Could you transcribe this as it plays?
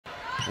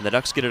And the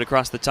Ducks get it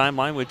across the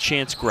timeline with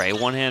Chance Gray.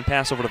 One-hand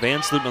pass over to Van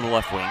Sluten on the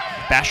left wing.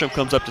 Basham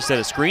comes up to set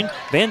a screen.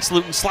 Van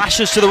Sluten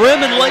slashes to the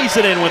rim and lays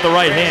it in with the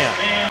right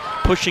hand.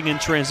 Pushing in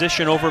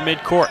transition over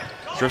midcourt.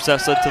 Drifts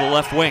outside to the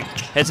left wing.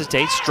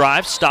 Hesitates,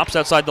 drives, stops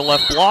outside the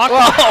left block.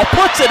 Oh,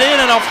 puts it in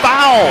and a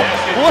foul.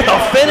 What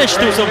a finish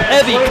through some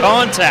heavy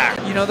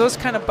contact. You know, those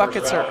kind of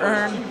buckets are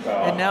earned,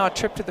 and now a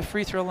trip to the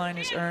free throw line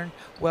is earned.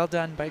 Well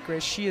done by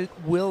Grace. She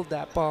willed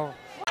that ball.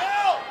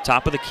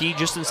 Top of the key,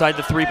 just inside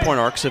the three-point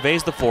arc.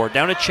 Surveys the four,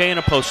 down to Che in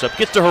a post-up.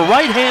 Gets to her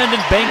right hand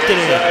and banked it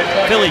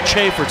in. Philly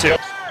Che for two.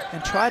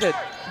 And try to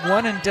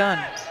one and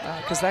done,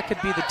 because that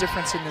could be the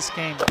difference in this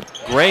game.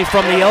 Gray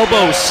from the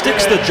elbow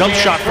sticks the jump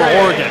shot for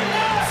Oregon.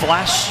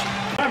 Flash.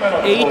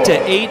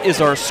 8-8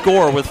 is our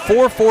score with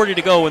 4:40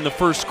 to go in the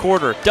first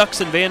quarter. Ducks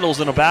and Vandals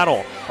in a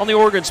battle on the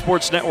Oregon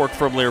Sports Network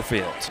from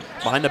Learfield.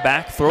 Behind the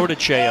back, throw to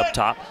Che up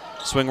top.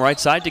 Swing right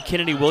side to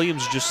Kennedy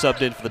Williams, just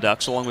subbed in for the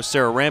Ducks, along with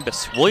Sarah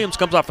Rambis. Williams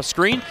comes off a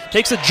screen,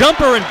 takes a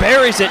jumper and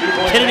buries it.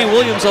 Kennedy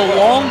Williams a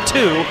long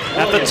two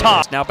at the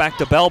top. Now back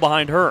to Bell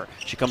behind her.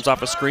 She comes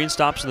off a screen,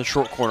 stops in the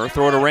short corner,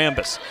 throw to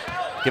Rambis.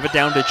 Give it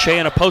down to Che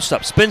in a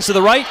post-up. Spins to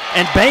the right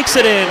and banks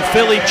it in.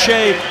 Philly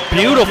Che,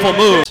 beautiful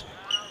move.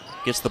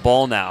 Gets the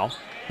ball now.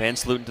 Van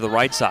Sluten to the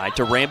right side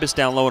to Rambis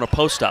down low in a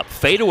post-up.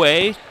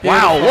 Fadeaway.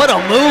 Wow, what a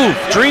move.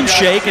 Dream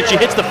shake, and she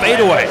hits the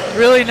fadeaway.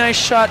 Really nice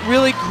shot.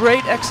 Really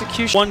great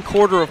execution. 1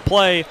 quarter of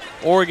play.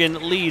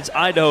 Oregon leads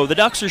Idaho. The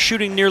Ducks are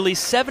shooting nearly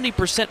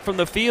 70% from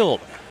the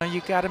field.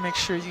 You got to make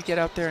sure you get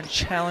out there and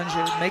challenge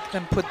it. Make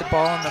them put the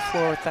ball on the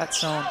floor with that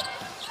zone.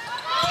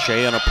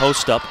 Che on a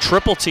post-up.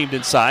 Triple teamed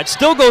inside.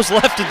 Still goes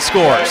left and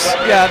scores.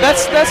 Yeah,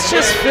 that's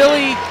just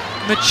Philly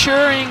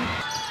maturing.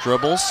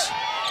 Dribbles.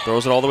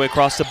 Throws it all the way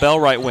across to Bell,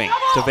 right wing.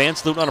 To Van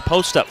Sluten on a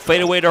post-up.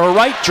 Fade away to her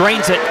right,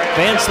 drains it.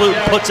 Van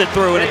Sluten puts it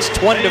through, and it's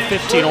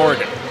 20-15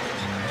 Oregon.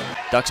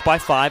 Ducks by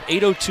 5,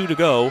 8:02 to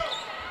go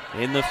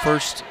in the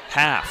first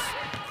half.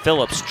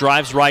 Phillips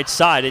drives right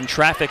side, in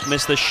traffic,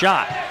 missed the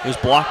shot. It was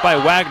blocked by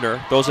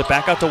Wagner, throws it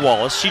back out to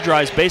Wallace. She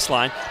drives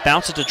baseline,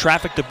 bounces to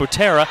traffic to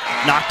Butera,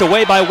 knocked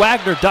away by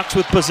Wagner. Ducks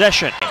with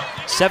possession.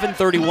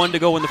 7:31 to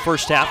go in the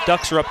first half.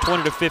 Ducks are up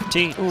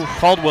 20-15. Ooh.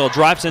 Caldwell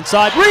drives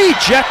inside,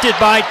 rejected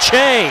by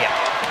Che.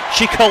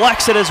 She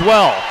collects it as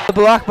well. The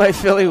block by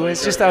Philly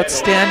was just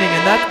outstanding,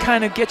 and that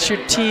kind of gets your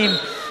team,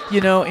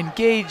 you know,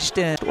 engaged.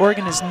 And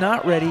Oregon is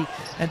not ready,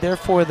 and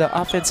therefore the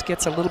offense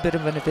gets a little bit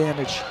of an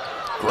advantage.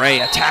 Gray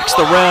attacks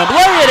the rim,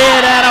 lay it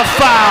in, and a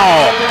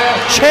foul.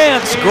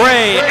 Chance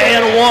Gray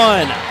and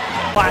one.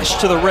 Flash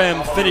to the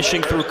rim,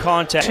 finishing through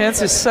contact.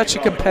 Chance is such a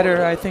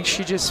competitor. I think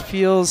she just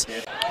feels.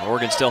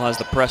 Oregon still has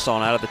the press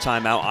on out of the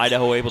timeout.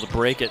 Idaho able to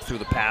break it through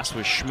the pass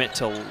with Schmidt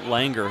to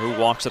Langer,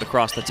 who walks it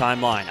across the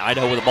timeline.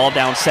 Idaho with the ball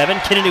down 7.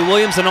 Kennedy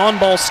Williams an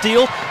on-ball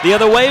steal. The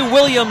other way,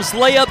 Williams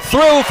layup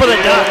through for the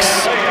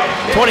Ducks.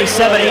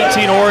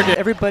 27-18 Oregon.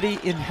 Everybody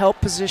in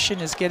help position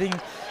is getting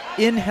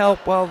in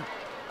help while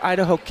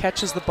Idaho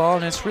catches the ball,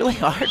 and it's really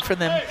hard for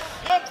them.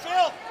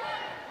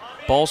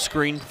 Ball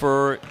screen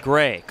for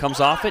Gray.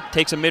 Comes off it,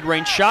 takes a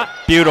mid-range shot.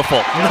 Beautiful.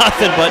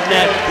 Nothing but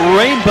net.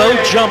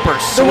 Rainbow jumper.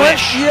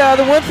 Swish.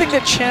 The one thing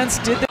that Chance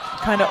did that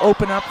kind of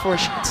open up for,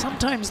 she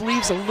sometimes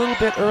leaves a little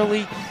bit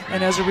early,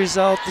 and as a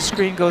result, the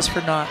screen goes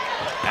for naught.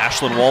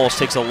 Ashlyn Wallace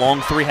takes a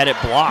long three, had it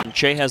blocked.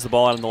 Che has the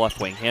ball out on the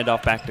left wing.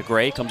 Handoff back to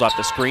Gray. Comes off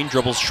the screen,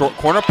 dribbles short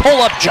corner.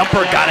 Pull-up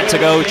jumper. Got it to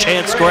go.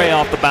 Chance Gray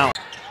off the bounce.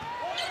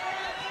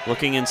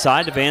 Looking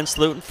inside to Van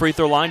Sluten, free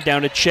throw line,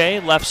 down to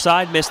Che, left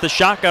side, missed the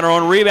shot, got her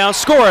own rebound,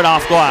 score it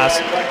off glass.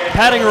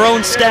 Padding her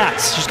own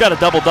stats. She's got a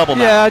double-double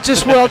now. Yeah,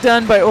 just well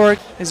done by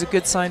Oregon is a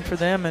good sign for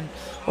them, and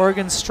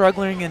Oregon's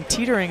struggling and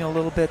teetering a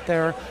little bit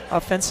there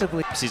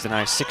offensively. Season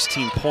high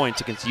 16 points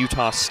against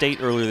Utah State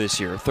earlier this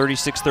year.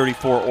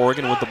 36-34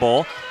 Oregon with the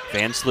ball.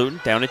 Van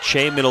Sluten down to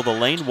Che, middle of the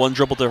lane, one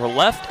dribble to her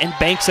left, and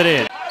banks it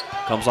in.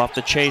 Comes off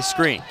the Che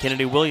screen.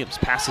 Kennedy Williams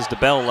passes to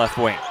Bell, left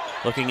wing.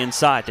 Looking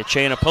inside to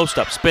Che in a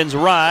post-up, spins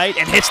right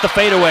and hits the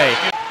fadeaway.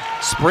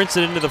 Sprints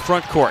it into the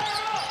front court.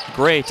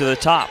 Gray to the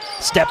top,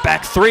 step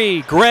back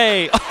three,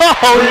 Gray.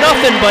 Oh,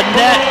 nothing but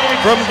net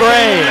from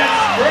Gray.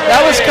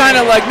 That was kind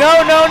of like,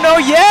 no,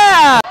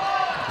 yeah!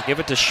 Give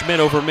it to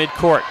Schmidt over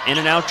midcourt, in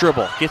and out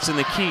dribble, gets in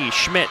the key,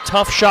 Schmidt,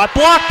 tough shot,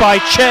 blocked by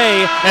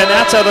Che, and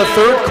that's how the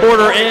third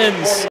quarter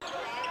ends.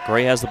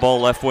 Gray has the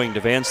ball left wing to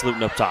Van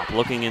Sluten up top,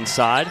 looking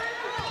inside.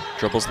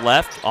 Dribbles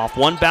left, off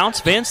one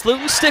bounce, Van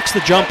Sluten sticks the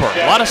jumper.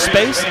 A lot of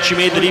space, and she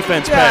made the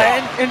defense pay.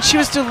 Yeah, and she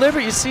was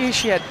deliberate. You see,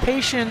 she had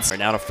patience. Right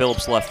now to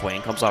Phillips left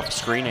wing, comes off the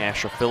screen,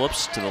 Asher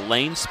Phillips to the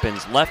lane,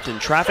 spins left in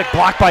traffic,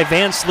 blocked by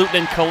Van Sluten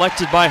and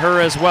collected by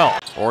her as well.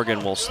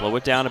 Oregon will slow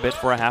it down a bit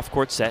for a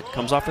half-court set,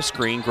 comes off a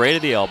screen, Gray to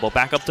the elbow,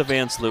 back up to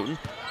Van Sluten.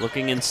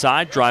 Looking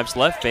inside, drives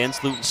left, Van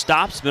Sluten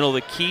stops, middle of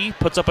the key,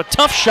 puts up a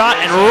tough shot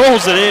and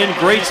rolls it in.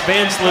 Great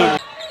Van Sluten.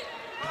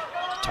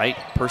 Tight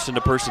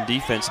person-to-person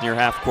defense near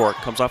half court.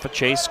 Comes off a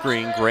Che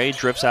screen. Gray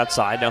drifts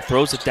outside. Now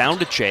throws it down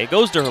to Che.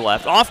 Goes to her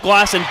left. Off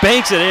glass and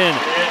banks it in.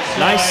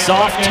 Nice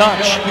soft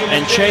touch.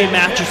 And Che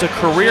matches a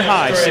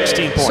career-high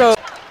 16 points. So,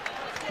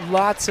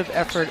 lots of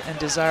effort and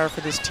desire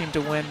for this team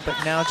to win, but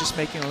now just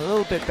making a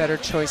little bit better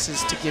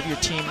choices to give your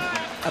team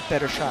a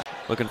better shot.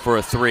 Looking for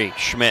a three.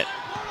 Schmidt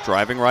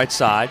driving right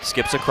side,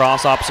 skips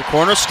across opposite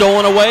corner,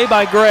 stolen away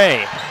by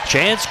Gray.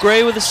 Chance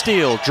Gray with a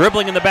steal,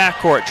 dribbling in the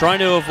backcourt, trying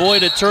to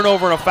avoid a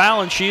turnover and a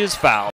foul, and she is fouled.